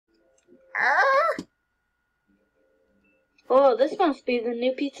Oh, this must be the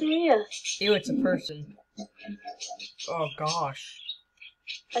new pizzeria. Ew, it's a person. Oh gosh.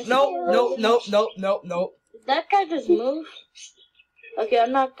 No. Nope. Did that guy just move? Okay,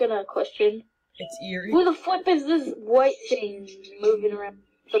 I'm not gonna question. It's eerie. Who the flip is this white thing moving around?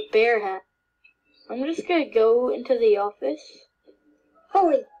 The bear hat. I'm just gonna go into the office.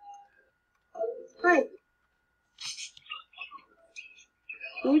 Holy. Hi.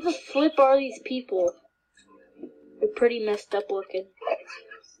 Who the flip are these people? They're pretty messed up looking.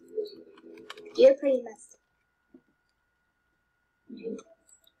 You're pretty messed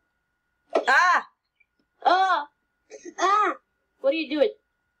up. Ah! Ah! Ah! What are you doing?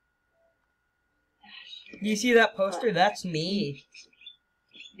 You see that poster? That's me.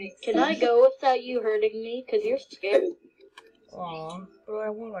 Can I go without you hurting me? Cause you're scared. Aw, but I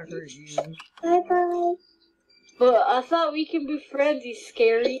wanna hurt you. Bye bye. But I thought we can be friends, you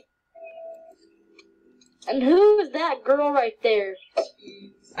scary. And who is that girl right there?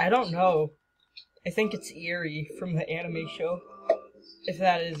 I don't know. I think it's Eerie from the anime show. If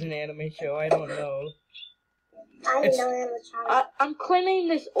that is an anime show, I don't know. I didn't know that was Charlie. I'm claiming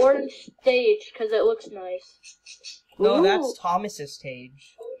this orange stage because it looks nice. No, Ooh. that's Thomas's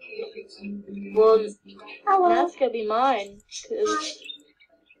stage. Well, Hello. that's gonna be mine. 'Cause,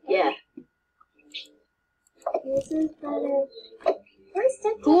 yeah. This is better. Where's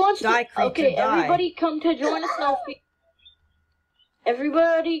that? Who wants Die, to? creature, Okay, die. everybody come to join a selfie.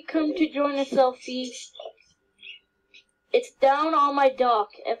 Everybody come to join a selfie. It's down on my dock.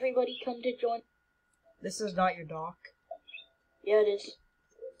 Everybody come to join. This is not your dock. Yeah, it is.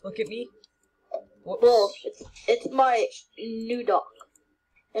 Look at me. Whoops. Well, it's my new dock.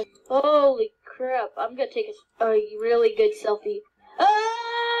 And holy crap! I'm gonna take a really good selfie.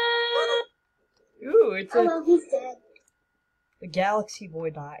 Ah! Ooh, it's Oh, well, he's dead. the Galaxy Boy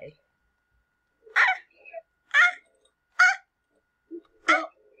died.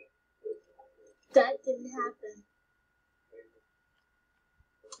 That didn't happen.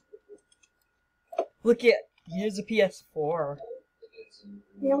 Look at, here's a PS4.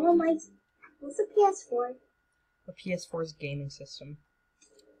 No one likes. What's a PS4? A PS4's gaming system.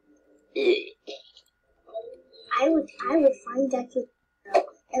 I would find that kid,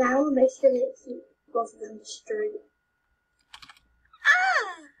 and I will make sure that he both of them destroyed.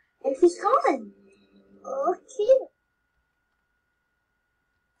 Ah! And he's gone. Okay.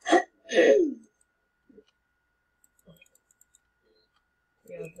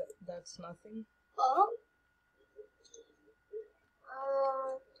 Yeah, that's nothing. Oh.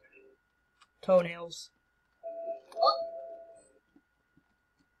 Toenails.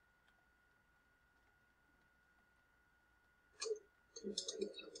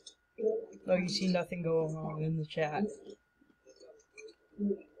 No, you see nothing going on in the chat.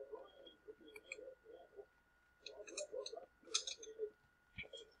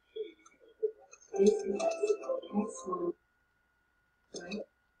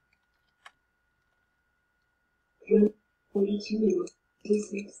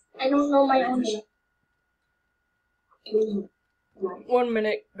 I don't know my own name. 1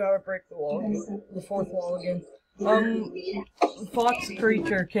 minute, gotta break the wall again. The fourth wall again. Fox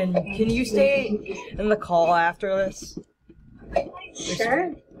Creature, can you stay in the call after this?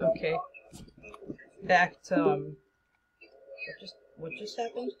 Sure. Okay. Back to, what just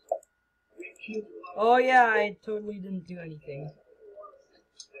happened? Oh yeah, I totally didn't do anything.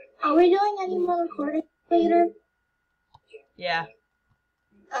 Are we doing any more recording later? Yeah.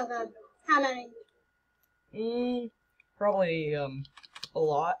 Okay. How many? Probably, a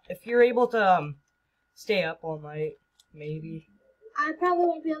lot. If you're able to, stay up all night, maybe. I probably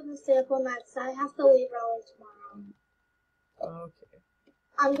won't be able to stay up all night, so I have to leave early tomorrow. Okay.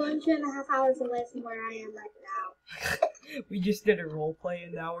 I'm going 2.5 hours away from where I am right now. We just did a roleplay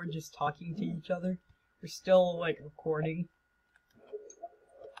and now we're just talking to each other. We're still, like, recording.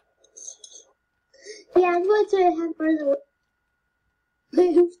 Yeah, I'm going 2.5 hours away.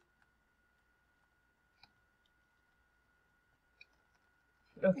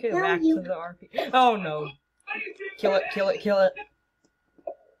 Okay, Now back you- to the RP. Oh no. Kill it, kill it, kill it.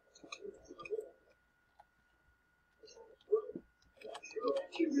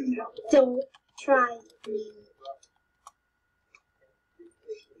 Don't try me.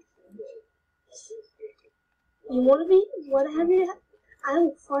 You want to be? What have you? I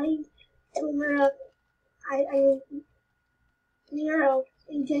will find tomorrow. I Nero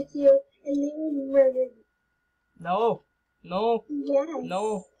inject you and they will murder you. No. No. Yes.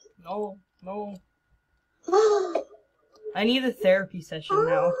 No. No. No. I need a therapy session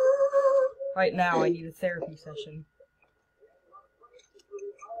now. Right now, I need a therapy session.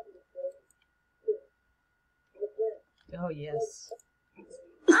 Oh, yes.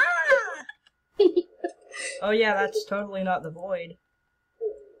 Ah! Oh, yeah, that's totally not the void.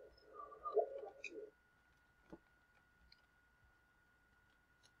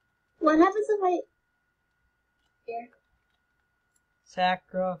 What happens if I... Here.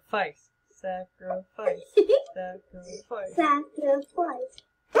 Sacrifice. Sacrifice. Sacrifice. Sacrifice.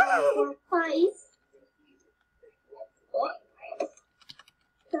 Sacrifice.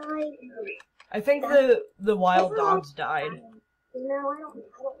 Died. I think the wild dogs died. No, I don't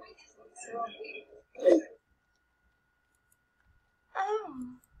like it.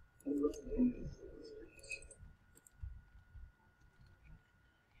 Oh.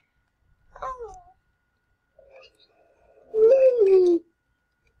 Oh.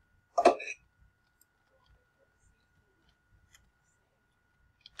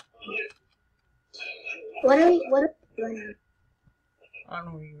 What are we doing? I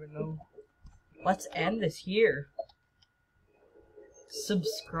don't even know. Let's end this here.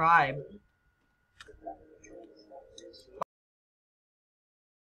 Subscribe.